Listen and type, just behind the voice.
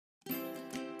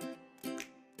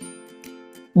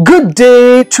Good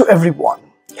day to everyone.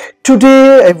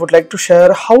 Today I would like to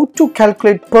share how to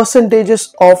calculate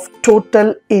percentages of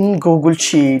total in Google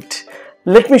Sheet.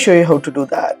 Let me show you how to do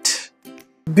that.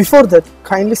 Before that,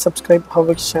 kindly subscribe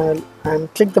HowXT channel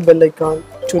and click the bell icon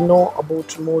to know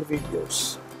about more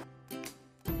videos.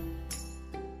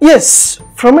 Yes,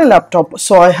 from my laptop,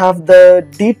 so I have the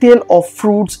detail of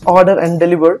fruits, order and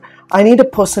deliver. I need a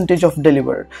percentage of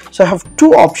delivered. So I have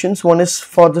two options. One is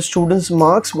for the students'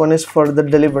 marks, one is for the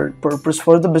delivered purpose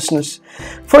for the business.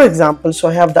 For example, so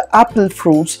I have the apple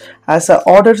fruits as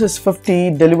orders is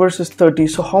 50, delivers is 30.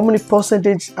 So how many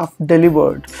percentage of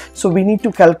delivered? So we need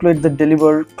to calculate the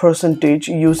delivered percentage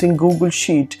using Google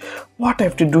Sheet. What I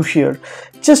have to do here?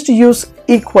 Just use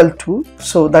equal to,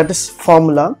 so that is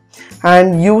formula,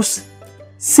 and use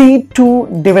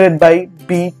C2 divided by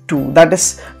B2, that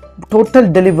is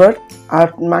total delivered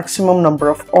at maximum number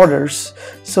of orders.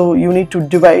 So you need to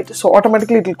divide, so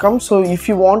automatically it will come. So if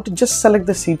you want to just select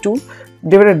the C2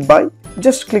 divided by,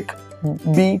 just click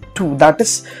B2, that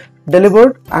is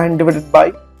delivered and divided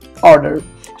by order,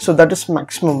 so that is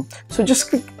maximum. So just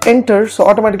click enter, so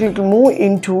automatically it will move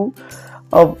into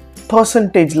a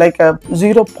percentage like a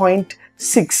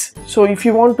 0.6. so if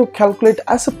you want to calculate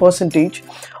as a percentage,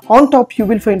 on top you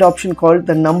will find option called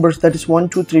the numbers, that is 1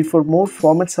 2 3 4 more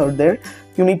formats are there.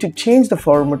 You need to change the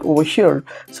format over here,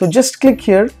 so just click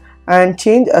here and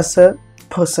change as a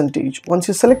percentage. Once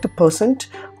you select a percent,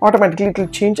 automatically it will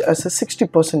change as a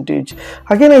 60%.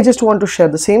 Again, I just want to share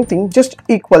the same thing, just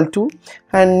equal to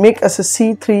and make as a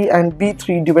C3 and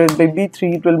B3 divided by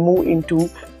B3, it will move into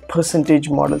percentage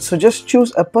model. So just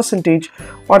choose a percentage,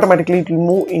 automatically it will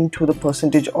move into the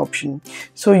percentage option.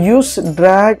 So use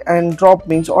drag and drop,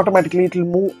 means automatically it will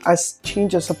move as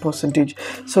change as a percentage.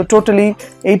 So totally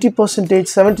 80%,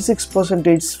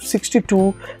 76%,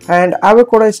 62, and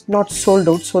avocado is not sold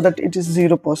out, so that it is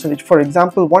 0%. For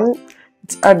example, one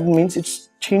it's add means it's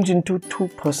change into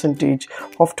 2%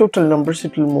 of total numbers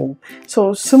it will move.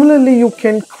 So similarly you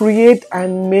can create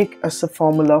and make as a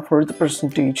formula for the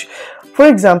percentage. For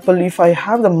example, if I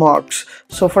have the marks,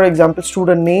 so for example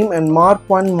student name and mark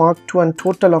 1, mark 2 and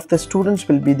total of the students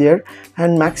will be there,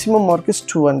 and maximum mark is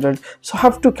 200. So I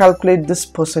have to calculate this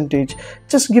percentage.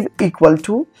 Just give equal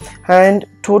to and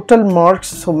total marks,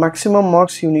 so maximum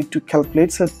marks you need to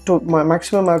calculate. So my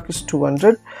maximum mark is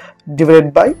 200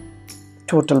 divided by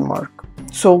total mark.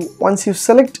 So once you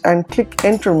select and click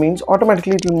enter, means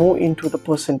automatically it will move into the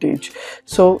percentage.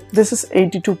 So this is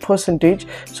 82%.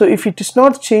 So if it is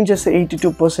not changed as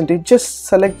 82%, just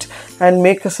select and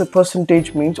make as a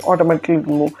percentage, means automatically it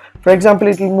will move. For example,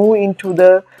 it will move into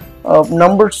the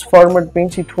numbers format,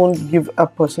 means it won't give a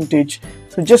percentage.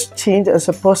 So just change as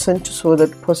a percent, so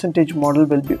that percentage model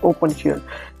will be open here.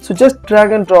 So just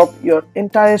drag and drop, your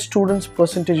entire students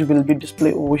percentage will be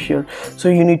displayed over here. So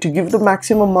you need to give the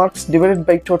maximum marks divided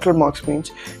by total marks,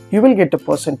 means you will get a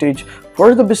percentage.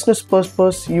 For the business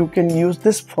purpose you can use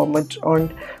this format,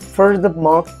 and for the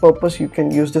mark purpose you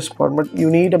can use this format.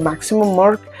 You need a maximum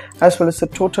mark as well as a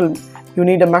total. You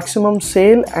need a maximum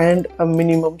sale and a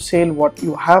minimum sale. What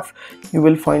you have, you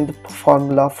will find the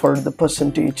formula for the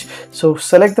percentage. So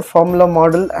select the formula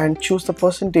model and choose the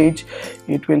percentage.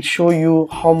 It will show you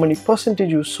how many percentage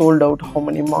you sold out, how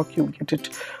many mark you get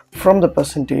it from the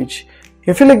percentage.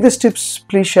 If you like these tips,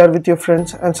 please share with your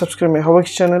friends and subscribe my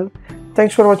HowXT channel.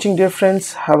 Thanks for watching, dear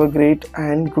friends. Have a great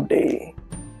and good day.